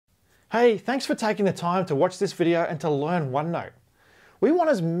Hey, thanks for taking the time to watch this video and to learn OneNote. We want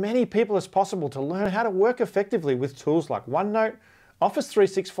as many people as possible to learn how to work effectively with tools like OneNote, Office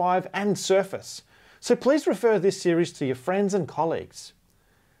 365 and Surface. So please refer this series to your friends and colleagues.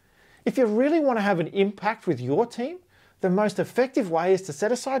 If you really want to have an impact with your team, the most effective way is to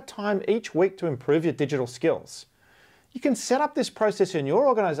set aside time each week to improve your digital skills. You can set up this process in your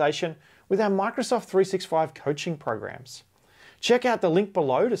organization with our Microsoft 365 coaching programs. Check out the link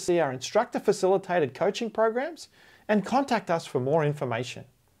below to see our instructor-facilitated coaching programs and contact us for more information.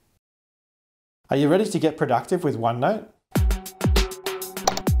 Are you ready to get productive with OneNote?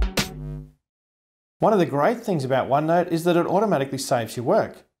 One of the great things about OneNote is that it automatically saves your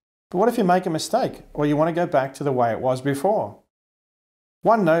work. But what if you make a mistake or you want to go back to the way it was before?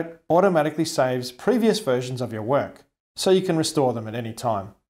 OneNote automatically saves previous versions of your work, so you can restore them at any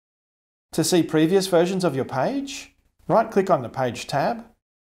time. To see previous versions of your page, right-click on the Page tab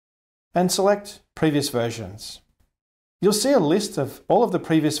and select Previous Versions. You'll see a list of all of the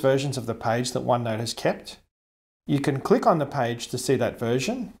previous versions of the page that OneNote has kept. You can click on the page to see that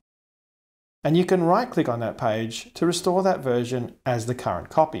version, and you can right-click on that page to restore that version as the current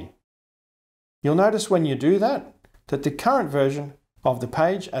copy. You'll notice when you do that, that the current version of the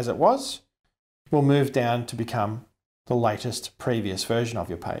page as it was will move down to become the latest previous version of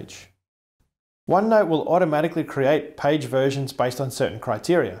your page. OneNote will automatically create page versions based on certain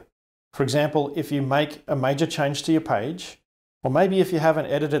criteria. For example, if you make a major change to your page, or maybe if you haven't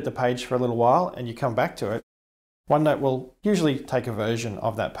edited the page for a little while and you come back to it, OneNote will usually take a version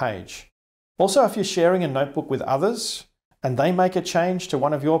of that page. Also, if you're sharing a notebook with others and they make a change to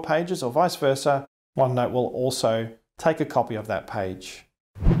one of your pages or vice versa, OneNote will also take a copy of that page.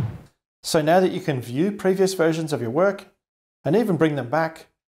 So now that you can view previous versions of your work and even bring them back,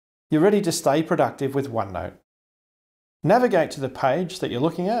 you're ready to stay productive with OneNote. Navigate to the page that you're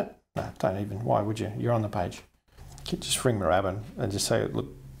looking at. No, don't even, why would you? You're on the page. Just ring Marabin and just say, look,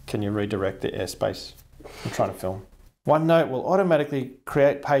 can you redirect the airspace? I'm trying to film. OneNote will automatically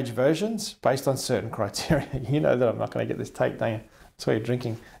create page versions based on certain criteria. You know that I'm not going to get this take, don't you? That's why you're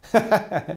drinking.